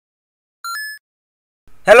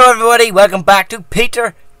Hello everybody, welcome back to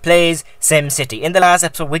Peter Plays SimCity. In the last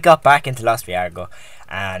episode we got back into Los Viargo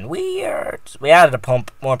and we added a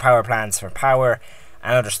pump, more power plants for power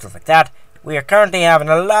and other stuff like that. We are currently having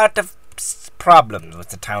a lot of problems with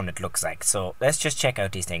the town, it looks like. So let's just check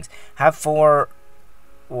out these things. Have 4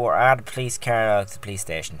 or add a police car out to the police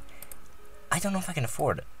station. I don't know if I can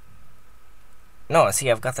afford it. No, see,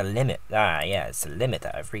 I've got the limit. Ah, yeah, it's the limit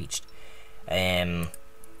that I've reached.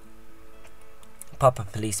 Pop a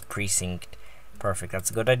police precinct. Perfect,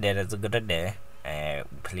 that's a good idea, that's a good idea.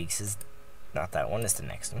 Police is not that one, it's the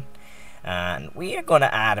next one. And we are going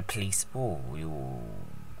to add a police. Oh, you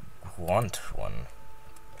want one.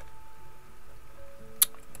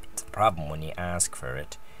 It's a problem when you ask for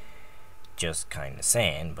it. Just kind of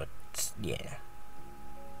saying, but yeah.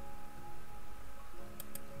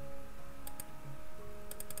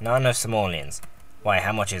 Not enough simoleons. Why,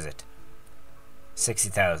 how much is it?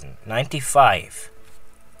 60,000. 95.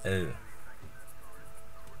 Oh.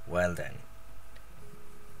 Well then.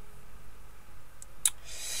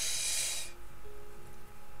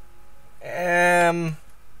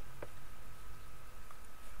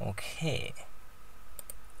 Okay.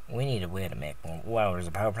 We need a way to make more. Wow, there's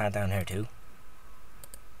a power plant down here too.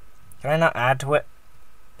 Can I not add to it?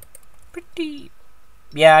 Pretty.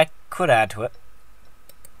 Yeah, I could add to it.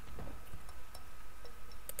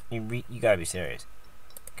 You gotta be serious.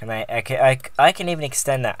 Can I can even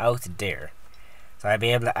extend that out to there. So I'd be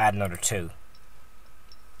able to add another 2.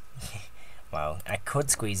 Wow, I could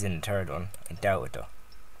squeeze in the third one. I doubt it though.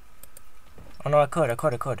 Oh no, I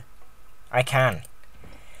could. I can.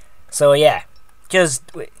 So yeah,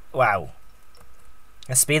 just, wow.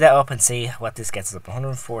 Let's speed that up and see what this gets us up.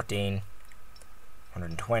 114,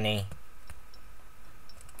 120.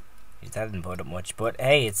 That didn't put up much, but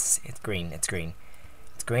hey, it's green, it's green.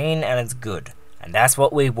 It's green and it's good. And that's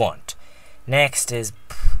what we want. Next is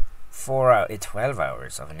 12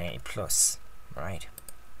 hours of an A plus. Right.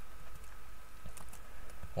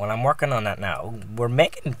 Well, I'm working on that now. We're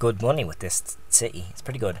making good money with this city. It's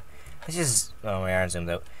pretty good. Let's just, oh, my arm zoomed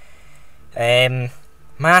out.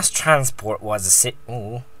 Mass transport was a city.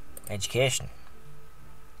 Oh, education.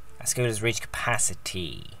 A school has reached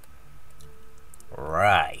capacity.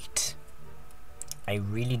 Right. I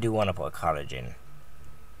really do want to put a college in.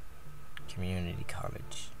 Community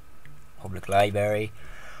college, public library,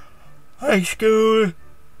 high school,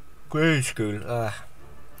 grade school.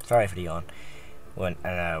 Sorry for the yawn.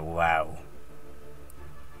 Wow.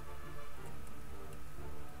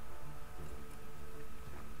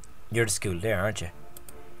 You're the school there, aren't you?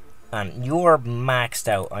 And you're maxed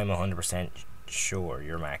out. I'm 100% sure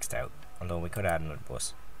you're maxed out. Although we could add another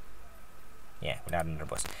bus. Yeah, we'll add another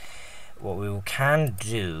bus. What we can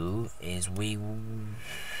do is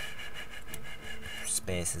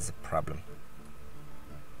space is a problem.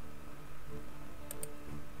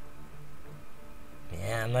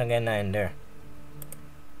 Yeah, I'm not getting that in there.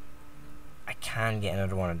 I can get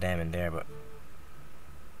another one of them in there, but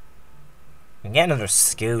I can get another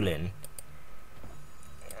school in.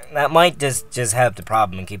 That might just help the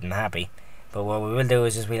problem and keep them happy. But what we will do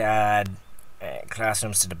is we'll add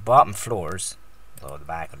classrooms to the bottom floors, though the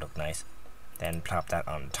back would look nice. Then plop that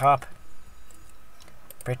on the top.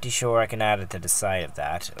 Pretty sure I can add it to the side of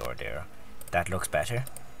that, or there. That looks better.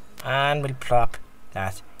 And we'll plop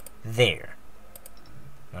that there.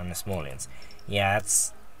 On the simoleons. Yeah,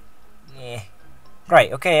 that's... yeah.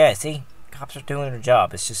 Right, okay, yeah, see? Cops are doing their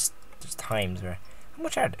job. It's just, there's times where... How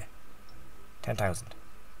much are they? 10,000.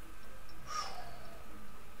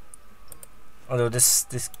 Although this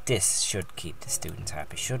should keep the students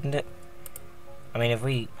happy, shouldn't it? I mean, if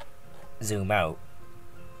we zoom out,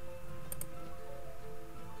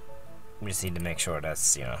 we just need to make sure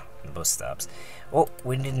that's, you know, the bus stops. Oh,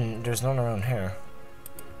 there's none around here.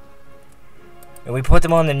 If we put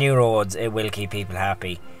them on the new roads, it will keep people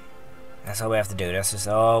happy. That's all we have to do. That's just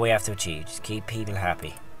all we have to achieve. Just keep people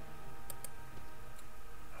happy.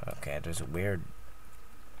 Okay, there's a weird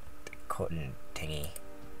cutting thingy.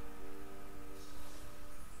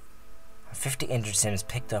 50 injured Sims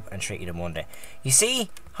picked up and treated in one day. You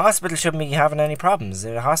see, hospital shouldn't be having any problems.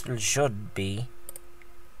 The hospital should be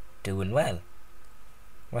doing well.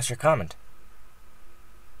 What's your comment?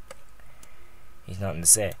 He's nothing to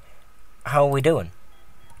say. How are we doing?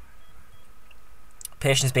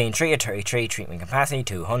 Patients being treated 33, treatment capacity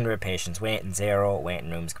 200, patients waiting 0,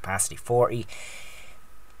 waiting rooms capacity 40.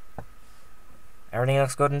 Everything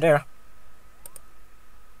looks good in there.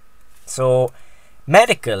 So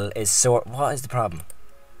medical is what is the problem?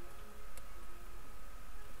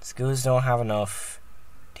 Schools don't have enough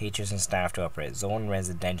teachers and staff to operate zone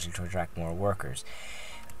residential to attract more workers.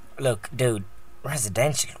 Look, dude,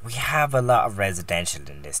 Residential. We have a lot of residential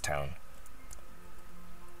in this town.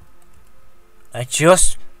 I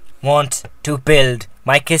just want to build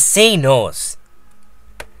my casinos.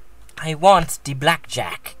 I want the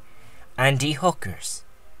blackjack and the hookers.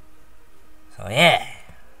 So yeah,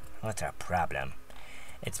 what's our problem?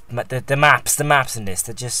 It's the maps in this.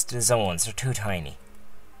 They're just the zones. They're too tiny.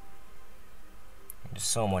 There's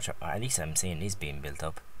so much. At least I'm seeing these being built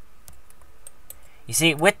up. You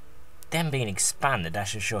see, with them being expanded, that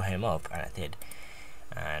should show him up, and it did.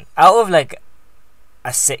 And out of like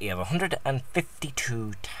a city of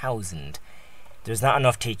 152,000, there's not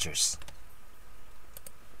enough teachers.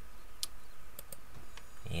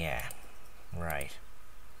 Yeah, right.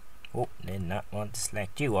 Oh, did not want to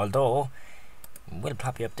select you, although we'll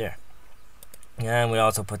pop you up there. And we'll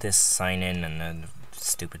also put this sign in and a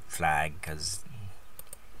stupid flag, because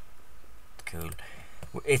it's cool.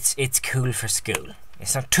 It's cool for school.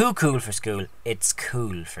 It's not too cool for school, it's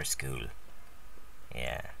cool for school.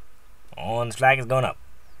 Yeah. Oh, and the flag is going up.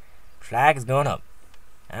 Flag is going up.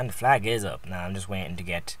 And the flag is up. Now I'm just waiting to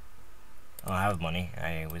get... Oh, I have money.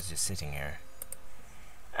 I was just sitting here.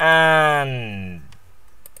 And...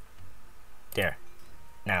 There.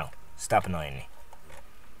 Now, stop annoying me.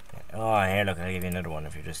 Oh, here, look, I'll give you another one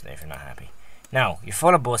if you're not happy. Now, you're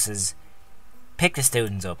full of buses. Pick the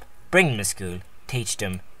students up. Bring them to school. Teach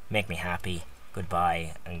them. Make me happy.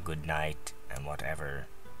 Goodbye and good night and whatever.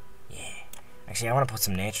 Yeah. Actually, I want to put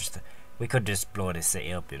some nature stuff. We could just blow this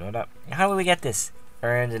city up, you know that? How will we get this?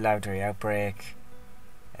 Earn the laboratory outbreak.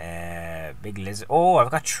 Big lizard. Oh,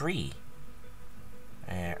 I've got 3.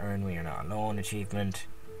 Earn we are not alone achievement.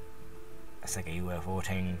 That's like a UFO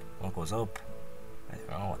thing. What goes up? I don't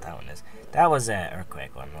know what that one is. That was an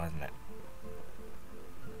earthquake one, wasn't it?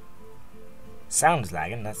 Sound's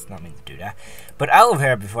lagging, that's not meant to do that. But out of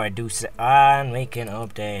here before I do and we can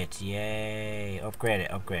update. Yay. Upgrade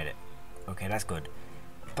it. Okay, that's good.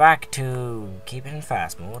 Back to keep it in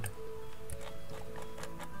fast mode.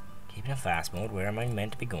 Keep it in fast mode. Where am I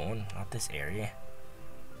meant to be going? Not this area.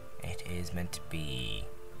 It is meant to be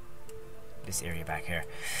this area back here.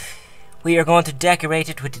 We are going to decorate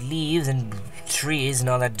it with leaves and trees and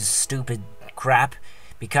all that stupid crap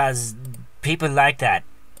because people like that.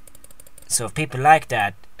 So if people like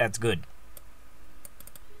that, that's good.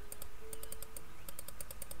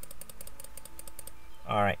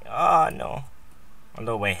 Alright. Oh, no.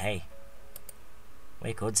 Although, wait, hey.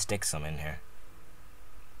 We could stick some in here.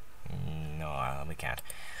 No, we can't.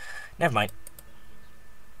 Never mind.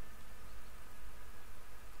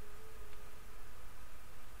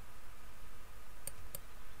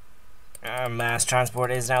 Mass transport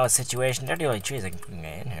is now a situation. They're the only trees I can put in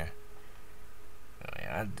here. Oh,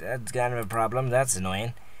 yeah, that's kind of a problem. That's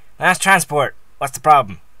annoying. Mass transport. What's the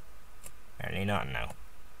problem? Apparently not now.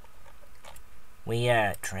 We,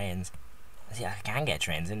 trains. See, I can get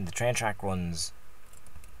trains in. The train track runs...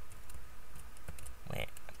 Wait,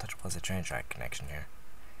 I thought there was a train track connection here.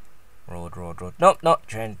 Road. Nope,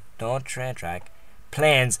 train track.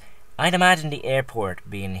 Planes. I'd imagine the airport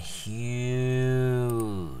being huge.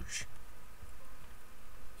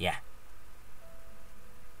 Yeah.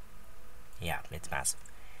 Yeah, it's massive.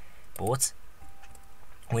 Boats.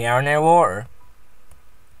 We are near water.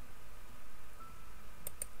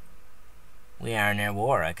 We are near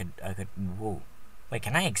war. I could. Whoa. Wait,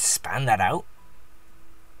 can I expand that out?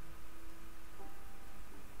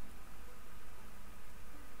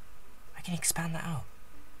 I can expand that out.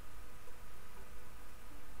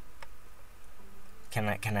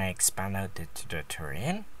 Can I expand out the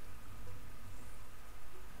terrain?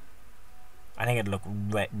 I think it'd look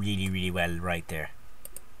really well right there.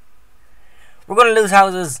 We're gonna lose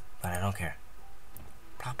houses, but I don't care.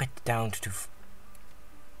 Pop it down to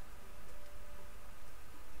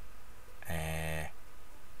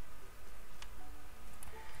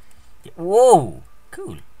whoa,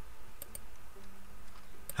 cool.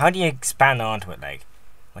 How do you expand onto it? Like,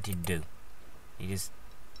 what do you do? You just...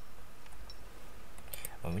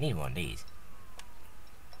 Well, we need one of these.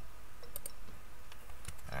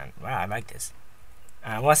 And wow, I like this.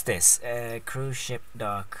 What's this? Cruise ship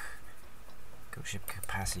dock. Cruise ship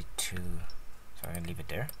capacity 2. So I'm gonna leave it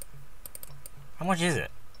there. How much is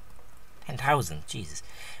it? 10,000. Jesus.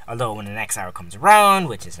 Although when the next hour comes around,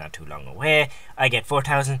 which is not too long away, I get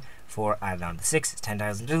 4,000. 4 added on to 6 is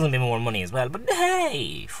 10,000. There's gonna be more money as well. But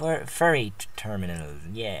hey, for ferry terminals,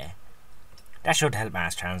 yeah, that should help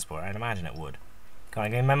mass transport. I'd imagine it would. Come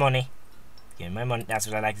on, give me my money. Give me my money. That's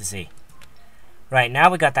what I like to see. Right, now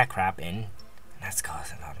we got that crap in. That's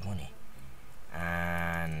costing a lot of money.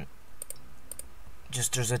 And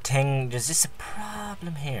just there's just a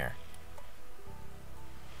problem here.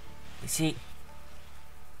 You see,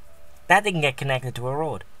 That didn't get connected to a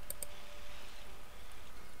road.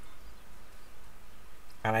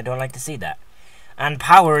 And I don't like to see that. And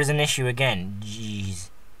power is an issue again. Jeez.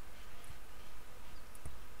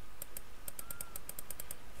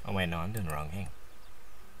 Oh wait, no, I'm doing the wrong thing.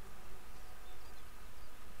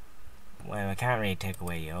 Well, I can't really take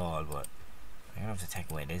away y'all, but I'm gonna have to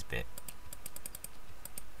take away this bit.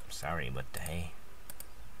 Sorry, but hey.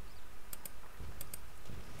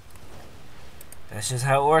 That's just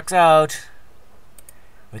how it works out.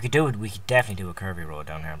 We could do it. We could definitely do a curvy road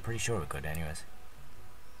down here. I'm pretty sure we could, anyways.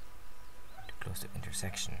 Too close to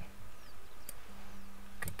intersection.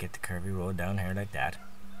 Could get the curvy road down here like that,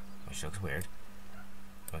 which looks weird.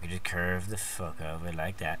 We could just curve the fuck out of it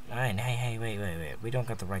like that. Hey, wait. We don't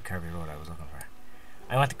got the right curvy road I was looking for.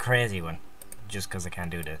 I want the crazy one, just because I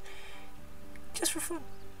can't do the. Just for fun.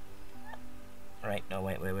 Right? No,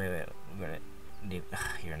 wait. We're gonna do.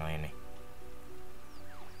 You're annoying me.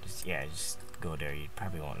 Just go there. You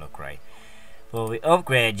probably won't look right. But we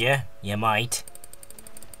upgrade you. You might.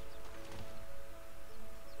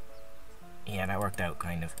 Yeah, that worked out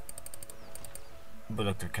kind of. But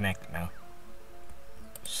look, they're connected now.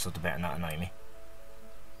 So they better not annoy me.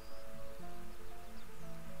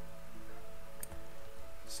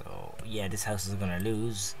 So yeah, this house is gonna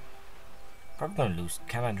lose. Probably gonna lose.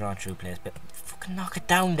 Can I draw through place? But fucking knock it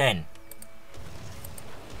down then.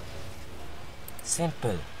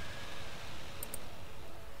 Simple.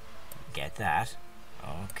 Get that.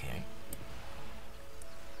 Okay.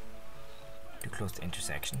 Too close to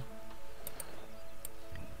intersection.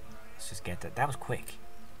 Let's just get that. That was quick.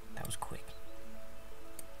 That was quick.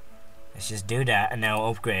 Let's just do that and now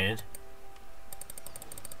upgrade it.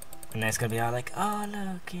 And that's gonna be all like, oh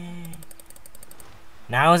look, yeah.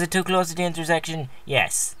 Now is it too close to the intersection?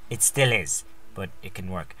 Yes, it still is. But it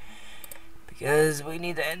can work. Because we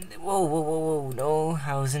need to end. Whoa. No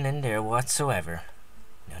housing in there whatsoever.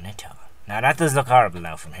 None at all. Now that does look horrible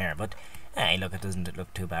now from here, but hey, look, it doesn't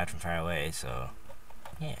look too bad from far away, so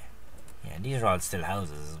yeah. Yeah, these are all still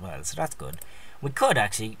houses as well, so that's good. We could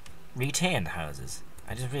actually retain the houses.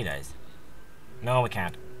 I just realised. No, we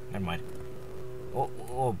can't. Never mind.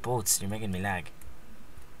 Oh, boats, you're making me lag.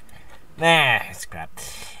 Nah, it's crap.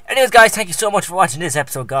 Anyways, guys, thank you so much for watching this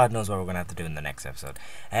episode. God knows what we're going to have to do in the next episode.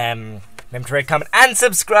 Remember to rate, comment, and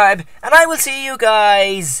subscribe. And I will see you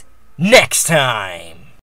guys next time.